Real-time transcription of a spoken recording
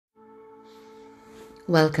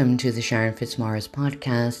Welcome to the Sharon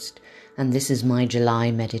podcast, and this is my July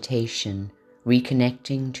meditation,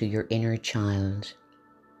 Reconnecting to your inner child.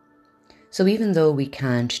 So even though we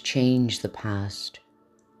can't change the past,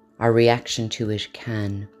 our reaction to it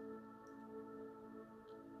can.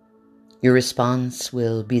 Your response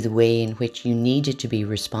will be the way in which you needed to be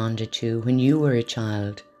responded to when you were a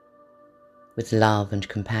child, with love and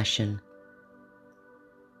compassion.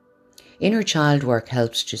 Inner child work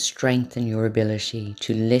helps to strengthen your ability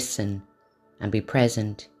to listen and be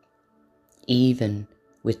present, even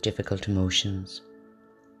with difficult emotions.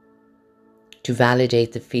 To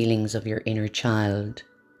validate the feelings of your inner child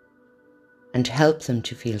and help them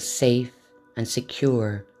to feel safe and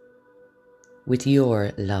secure with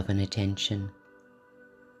your love and attention.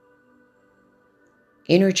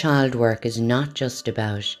 Inner child work is not just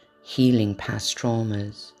about healing past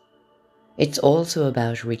traumas. It's also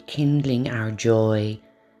about rekindling our joy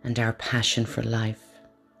and our passion for life.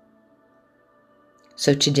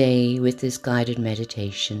 So today, with this guided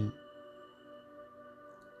meditation,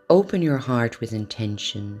 open your heart with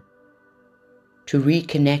intention to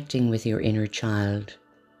reconnecting with your inner child.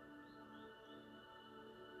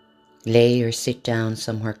 Lay or sit down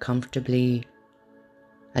somewhere comfortably.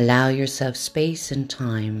 Allow yourself space and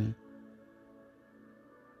time.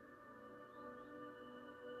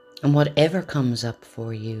 And whatever comes up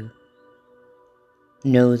for you,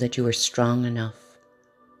 know that you are strong enough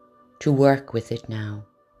to work with it now.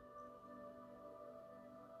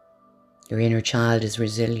 Your inner child is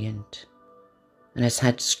resilient and has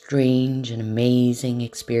had strange and amazing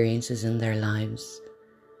experiences in their lives.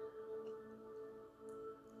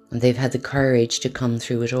 And they've had the courage to come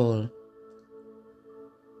through it all.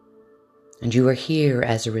 And you are here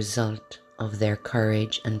as a result of their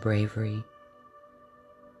courage and bravery.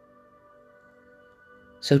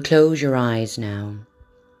 So close your eyes now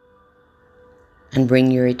and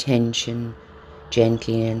bring your attention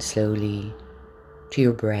gently and slowly to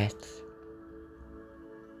your breath.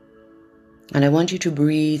 And I want you to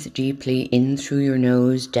breathe deeply in through your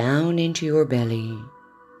nose, down into your belly,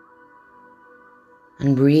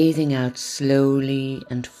 and breathing out slowly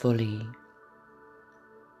and fully.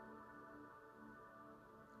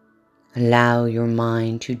 Allow your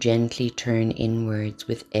mind to gently turn inwards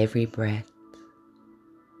with every breath,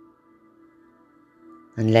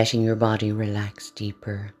 and letting your body relax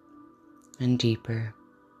deeper and deeper.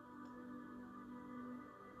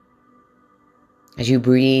 As you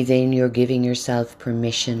breathe in, you're giving yourself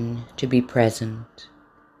permission to be present.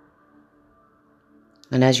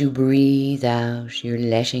 And as you breathe out, you're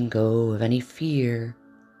letting go of any fear,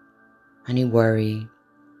 any worry,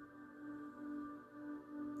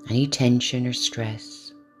 any tension or stress.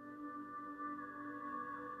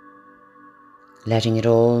 Letting it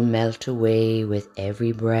all melt away with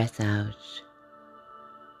every breath out.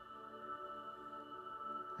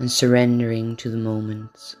 And surrendering to the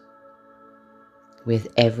moments with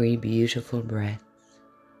every beautiful breath.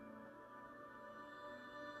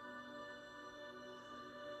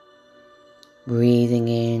 Breathing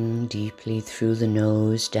in deeply through the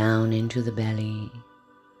nose, down into the belly.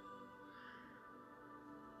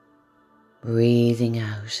 Breathing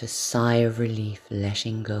out a sigh of relief,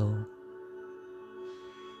 letting go.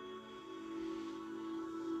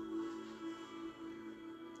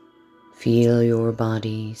 Feel your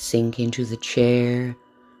body sink into the chair,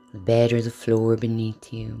 the bed or the floor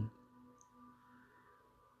beneath you.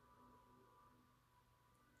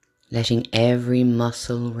 Letting every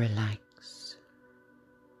muscle relax.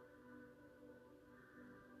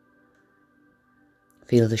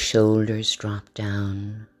 Feel the shoulders drop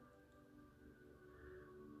down.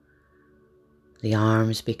 The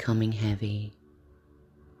arms becoming heavy.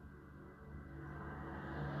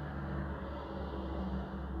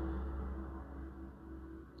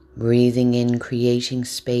 Breathing in, creating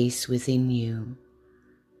space within you.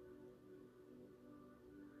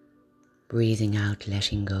 Breathing out,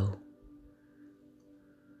 letting go.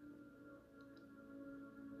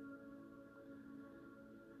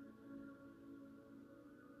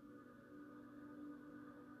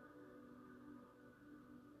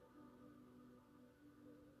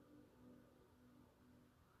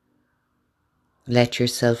 Let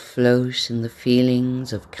yourself float in the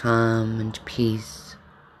feelings of calm and peace.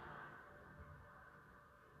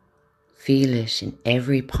 Feel it in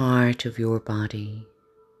every part of your body.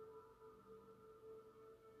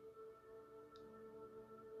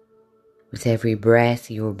 With every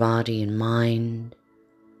breath, your body and mind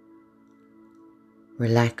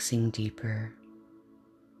relaxing deeper.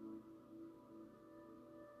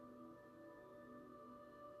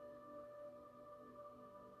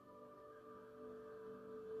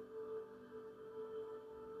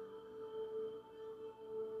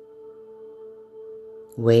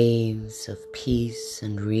 Waves of peace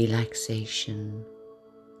and relaxation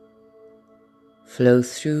flow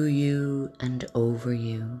through you and over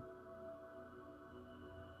you.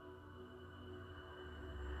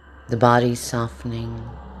 The body softening,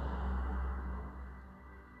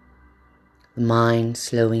 the mind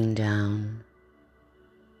slowing down.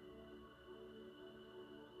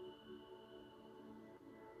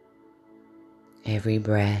 Every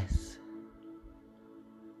breath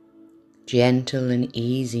gentle and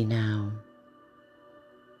easy now.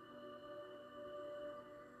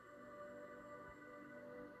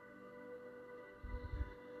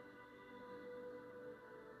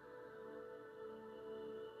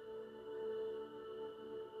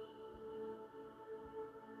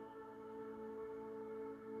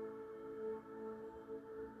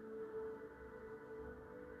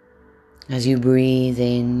 As you breathe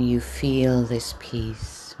in, you feel this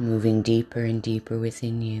peace moving deeper and deeper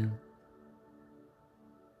within you.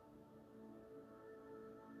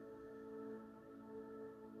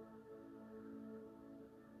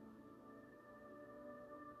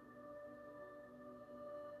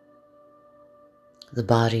 The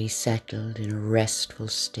body settled in a restful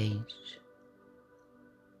state.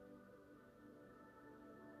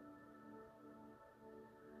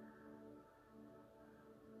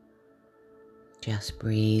 Just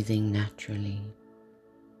breathing naturally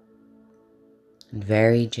and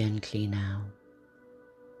very gently now.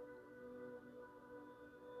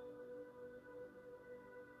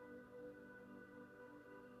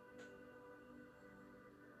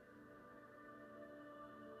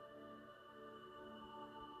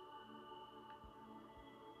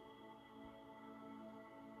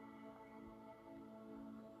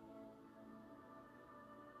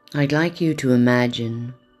 I'd like you to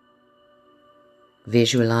imagine,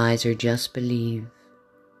 visualize, or just believe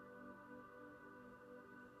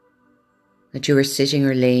that you are sitting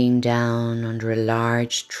or laying down under a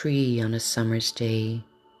large tree on a summer's day.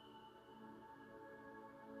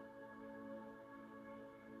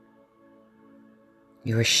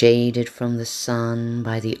 You are shaded from the sun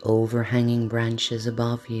by the overhanging branches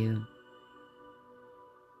above you.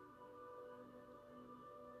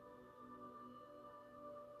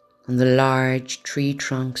 And the large tree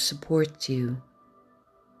trunk supports you.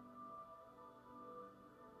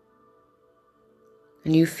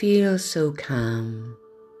 And you feel so calm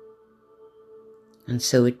and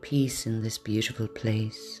so at peace in this beautiful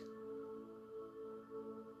place.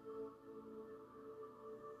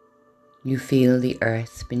 You feel the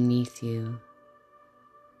earth beneath you,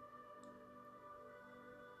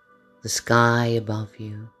 the sky above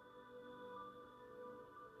you,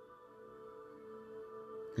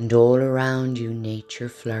 and all around you nature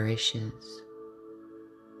flourishes.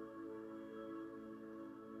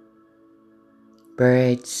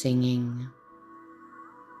 Birds singing,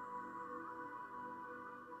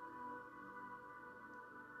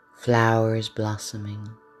 flowers blossoming,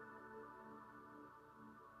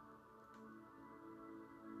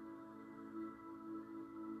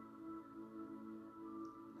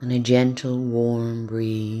 and a gentle warm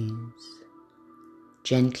breeze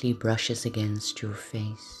gently brushes against your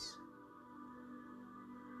face,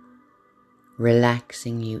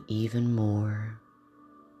 relaxing you even more.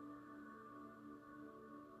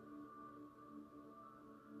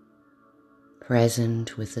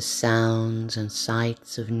 Present with the sounds and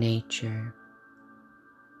sights of nature,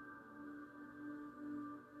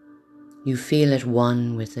 you feel at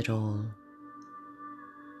one with it all.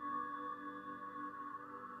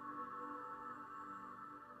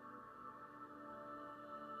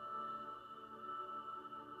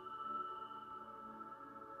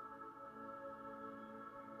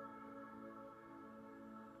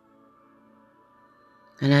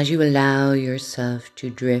 And as you allow yourself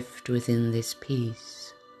to drift within this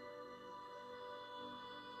peace,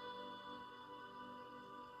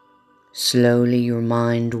 slowly your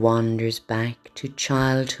mind wanders back to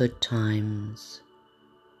childhood times,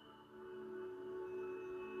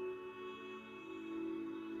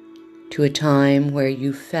 to a time where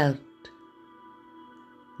you felt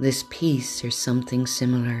this peace or something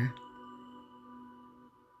similar.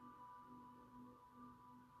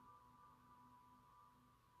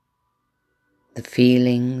 The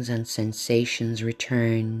feelings and sensations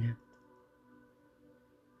return.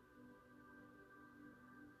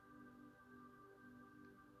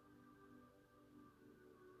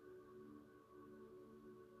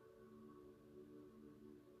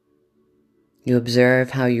 You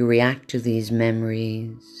observe how you react to these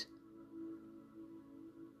memories.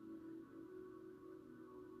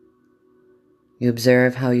 You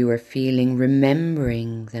observe how you are feeling,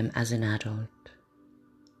 remembering them as an adult.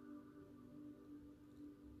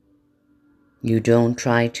 You don't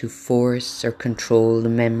try to force or control the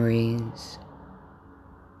memories.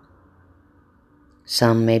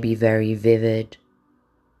 Some may be very vivid,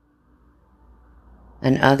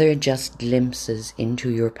 and other just glimpses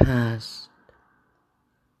into your past.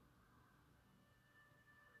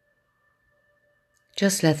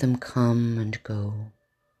 Just let them come and go.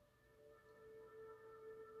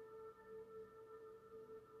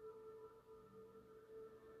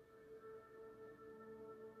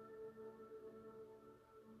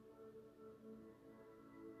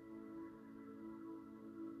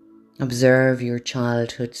 Observe your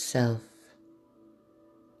childhood self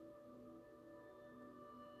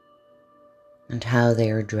and how they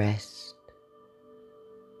are dressed,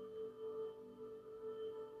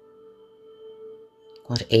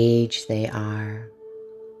 what age they are,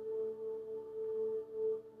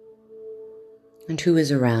 and who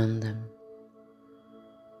is around them.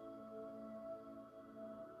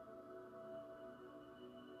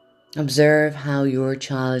 Observe how your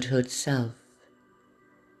childhood self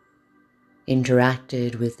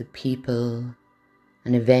interacted with the people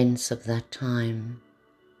and events of that time.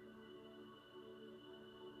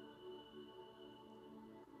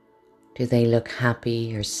 Do they look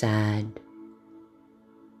happy or sad?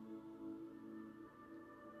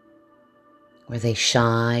 Were they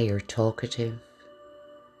shy or talkative?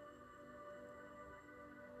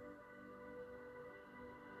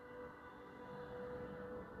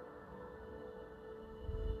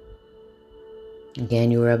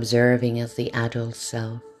 Again, you are observing as the adult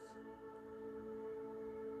self,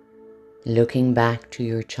 looking back to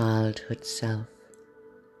your childhood self.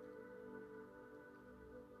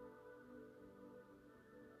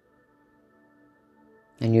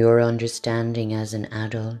 And your understanding as an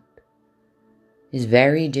adult is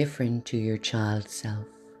very different to your child self.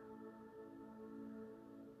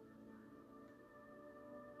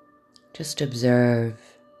 Just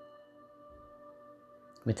observe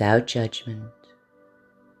without judgment.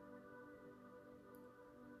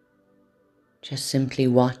 Just simply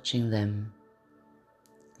watching them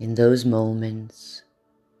in those moments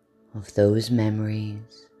of those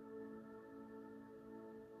memories.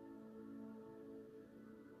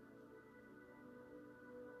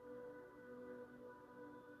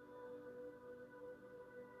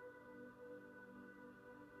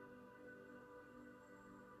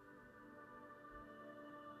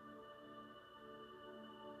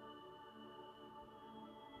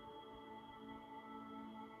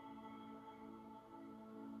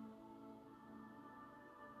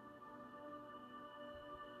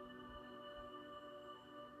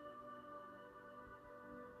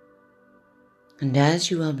 And as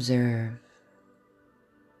you observe,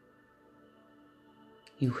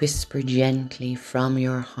 you whisper gently from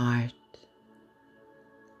your heart,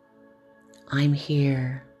 I'm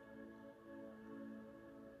here.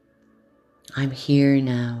 I'm here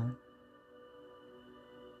now,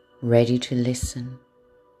 ready to listen.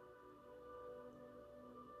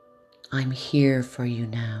 I'm here for you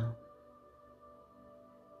now.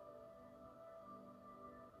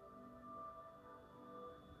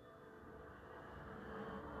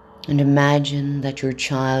 And imagine that your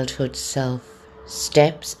childhood self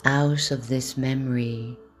steps out of this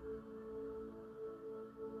memory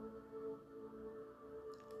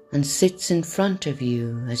and sits in front of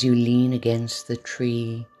you as you lean against the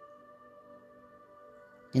tree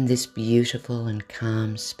in this beautiful and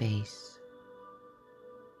calm space.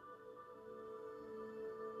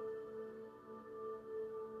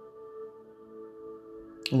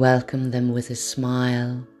 Welcome them with a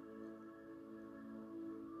smile.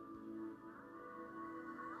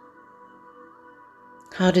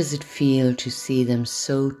 How does it feel to see them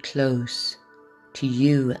so close to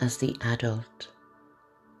you as the adult?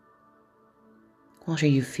 What are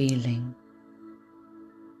you feeling?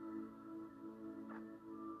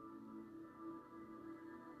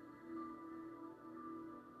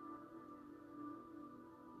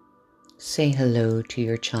 Say hello to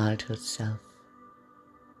your childhood self.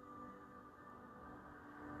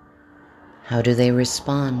 How do they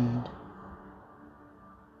respond?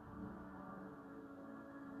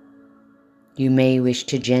 You may wish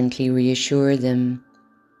to gently reassure them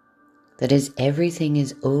that everything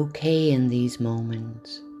is okay in these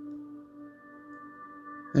moments,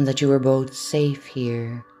 and that you are both safe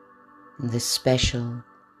here in this special,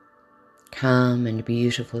 calm and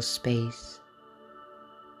beautiful space.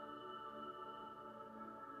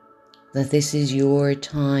 That this is your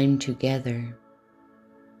time together,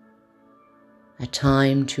 a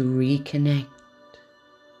time to reconnect.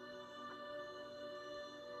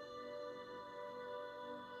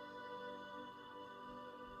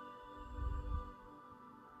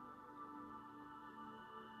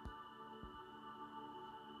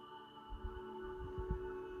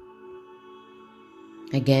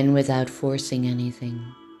 Again, without forcing anything,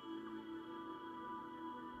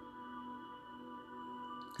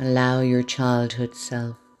 allow your childhood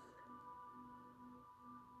self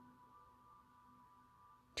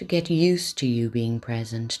to get used to you being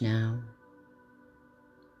present now.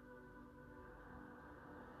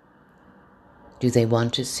 Do they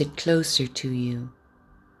want to sit closer to you?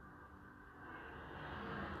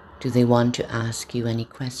 Do they want to ask you any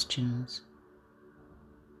questions?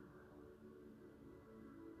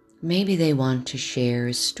 Maybe they want to share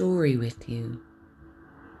a story with you.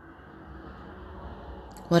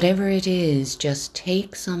 Whatever it is, just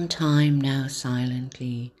take some time now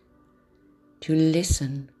silently to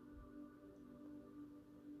listen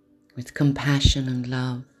with compassion and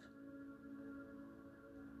love.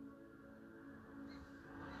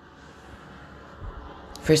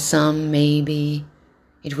 For some, maybe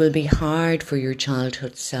it will be hard for your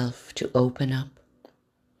childhood self to open up.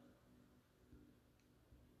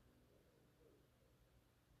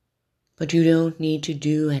 But you don't need to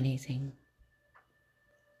do anything,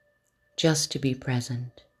 just to be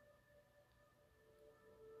present,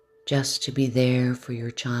 just to be there for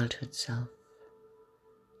your childhood self,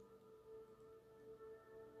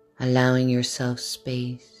 allowing yourself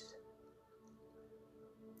space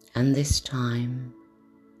and this time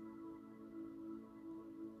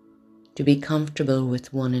to be comfortable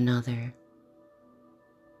with one another,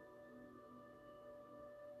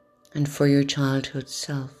 and for your childhood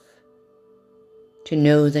self to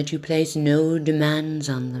know that you place no demands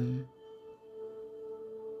on them,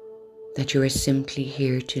 that you are simply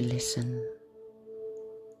here to listen.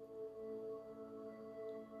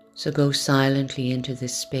 So go silently into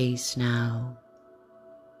this space now.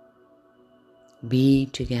 Be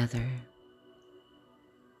together.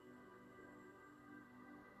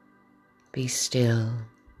 Be still.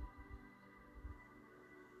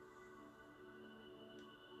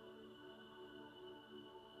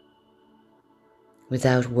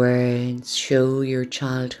 Without words, show your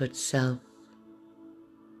childhood self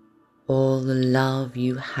all the love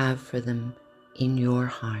you have for them in your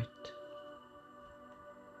heart.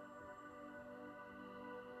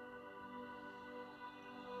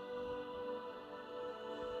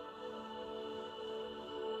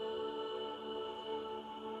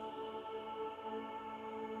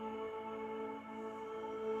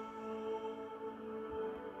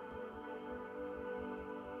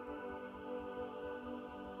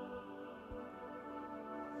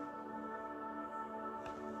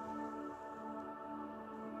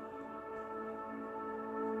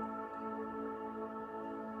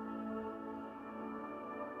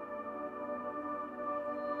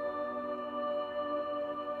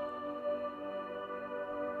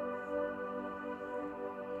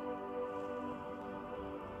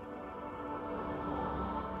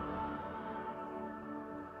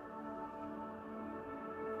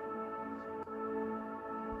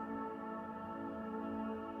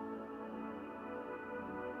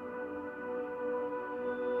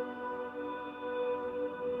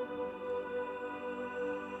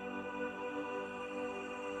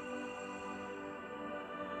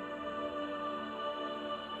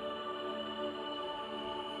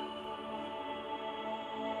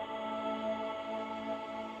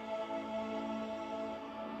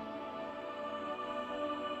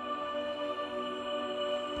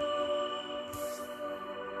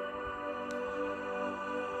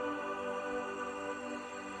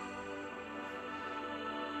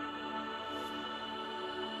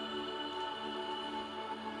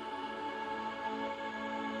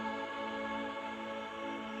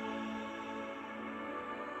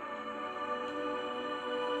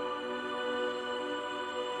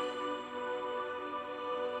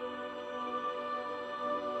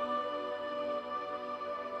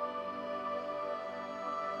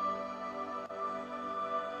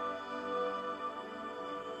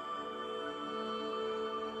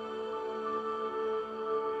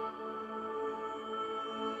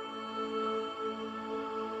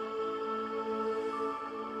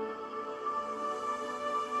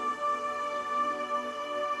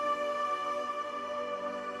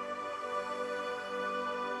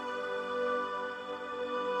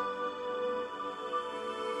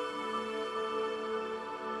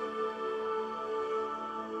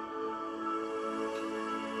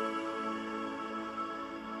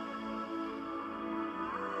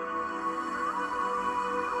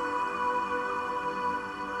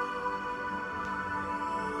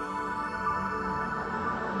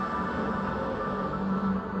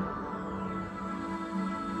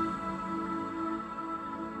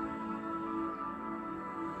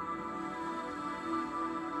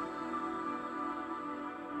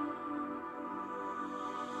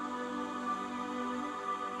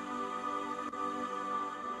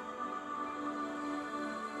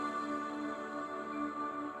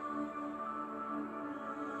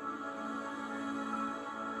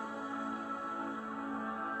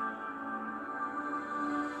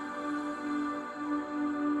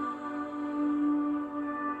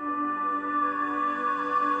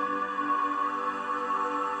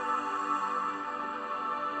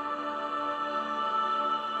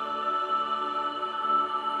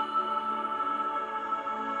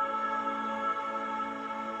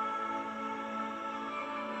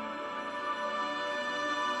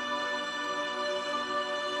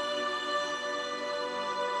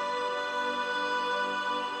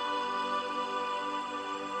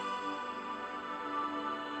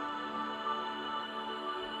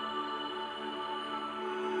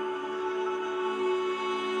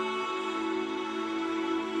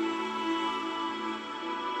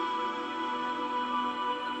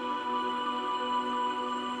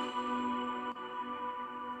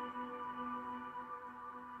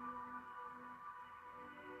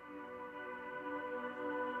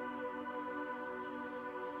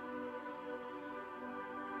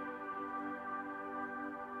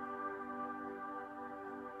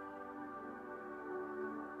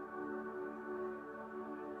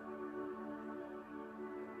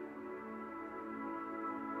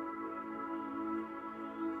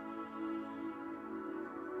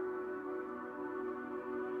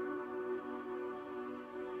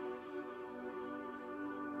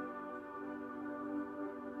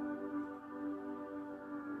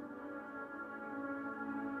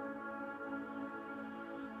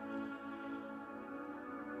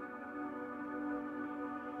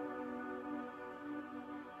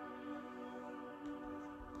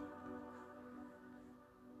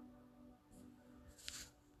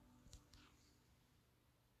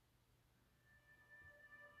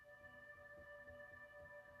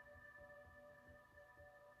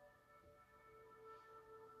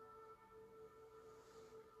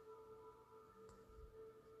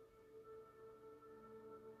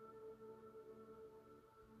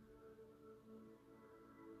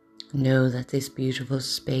 Know that this beautiful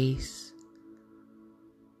space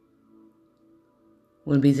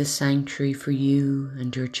will be the sanctuary for you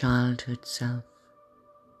and your childhood self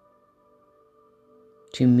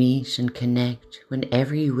to meet and connect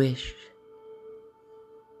whenever you wish.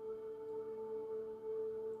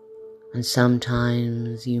 And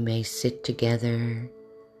sometimes you may sit together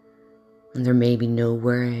and there may be no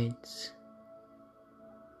words.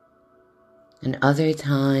 And other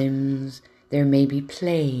times there may be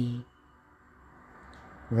play,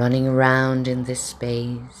 running around in this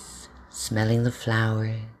space, smelling the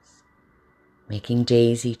flowers, making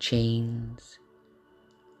daisy chains,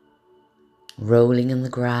 rolling in the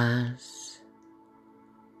grass,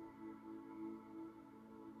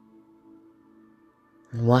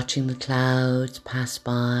 and watching the clouds pass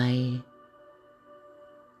by,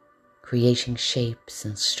 creating shapes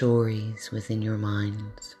and stories within your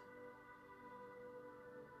minds.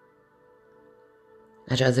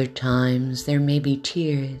 At other times there may be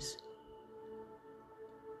tears,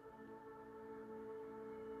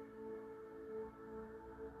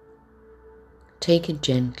 take it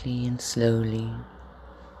gently and slowly.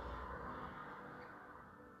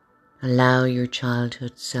 Allow your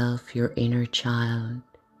childhood self, your inner child,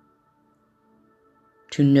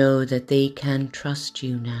 to know that they can trust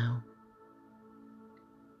you now,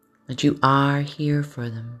 that you are here for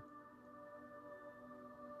them,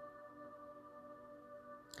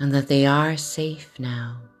 and that they are safe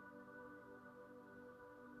now,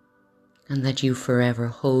 and that you forever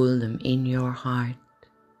hold them in your heart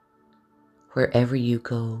wherever you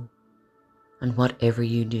go and whatever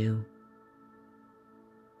you do.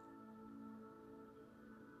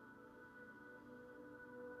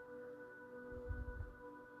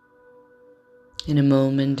 In a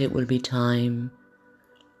moment it will be time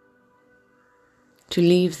to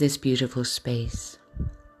leave this beautiful space,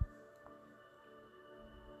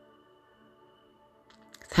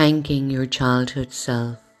 thanking your childhood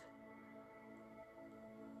self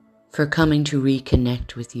for coming to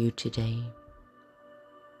reconnect with you today.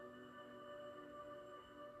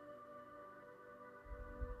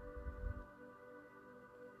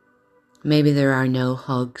 Maybe there are no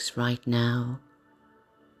hugs right now,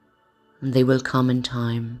 and they will come in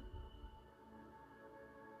time.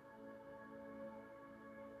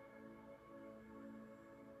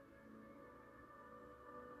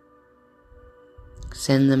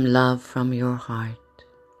 Send them love from your heart.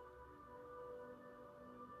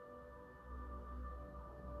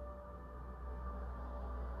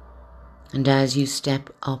 And as you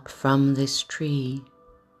step up from this tree,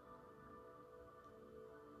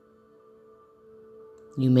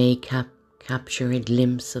 you may capture a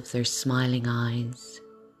glimpse of their smiling eyes,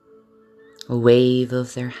 a wave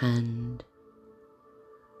of their hand,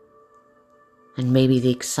 and maybe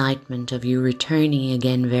the excitement of you returning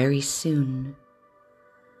again very soon,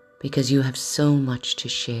 because you have so much to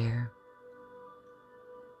share.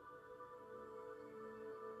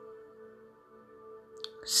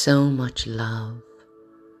 So much love.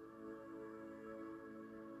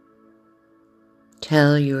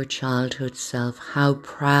 Tell your childhood self how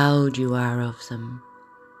proud you are of them,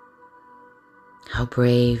 how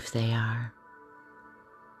brave they are,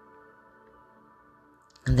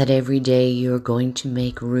 and that every day you're going to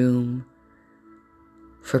make room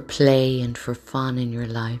for play and for fun in your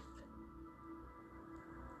life.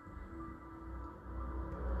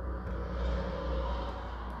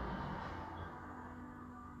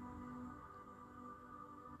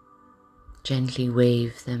 Gently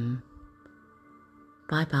wave them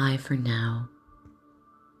bye-bye for now,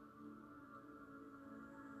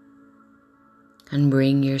 and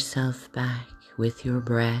bring yourself back with your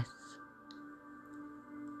breath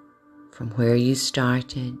from where you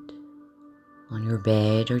started, on your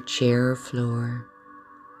bed or chair or floor.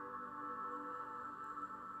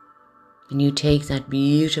 And you take that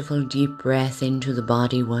beautiful deep breath into the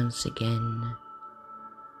body once again,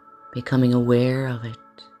 becoming aware of it,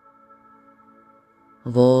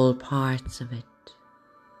 of all parts of it.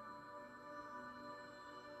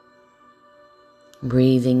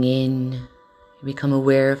 Breathing in, you become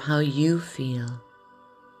aware of how you feel.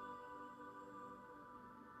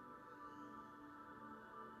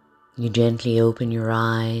 You gently open your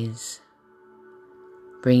eyes,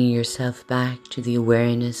 bringing yourself back to the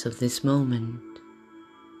awareness of this moment,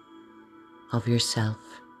 of yourself.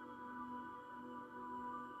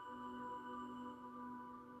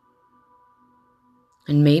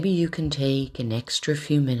 And maybe you can take an extra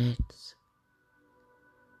few minutes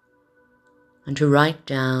and to write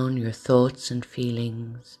down your thoughts and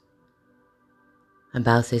feelings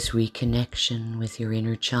about this reconnection with your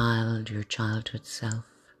inner child, your childhood self.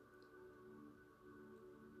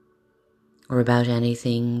 or about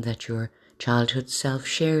anything that your childhood self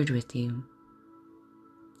shared with you,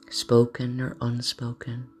 spoken or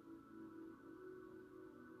unspoken.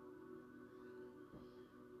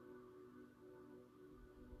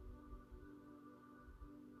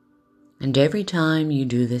 And every time you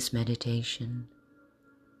do this meditation,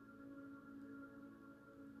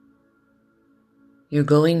 you're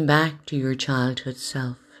going back to your childhood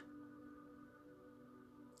self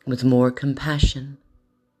with more compassion,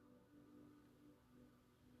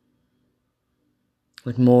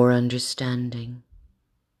 with more understanding,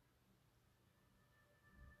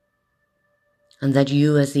 and that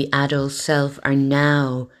you as the adult self are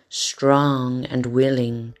now strong and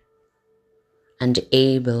willing and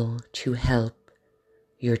able to help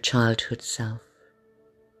your childhood self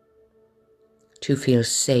to feel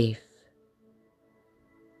safe,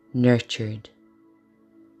 nurtured,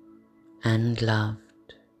 and loved.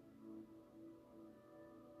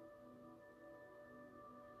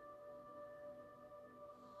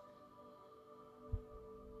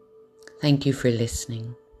 Thank you for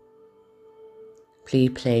listening. Please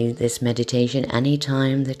play this meditation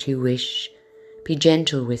anytime that you wish. Be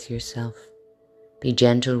gentle with yourself. Be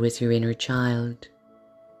gentle with your inner child.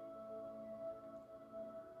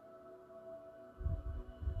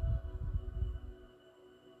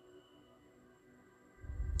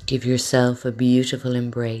 Give yourself a beautiful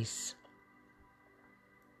embrace.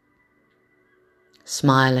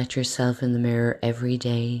 Smile at yourself in the mirror every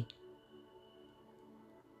day.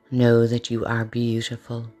 Know that you are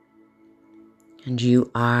beautiful and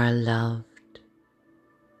you are loved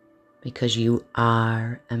because you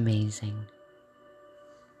are amazing.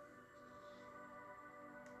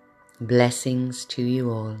 Blessings to you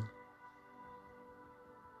all.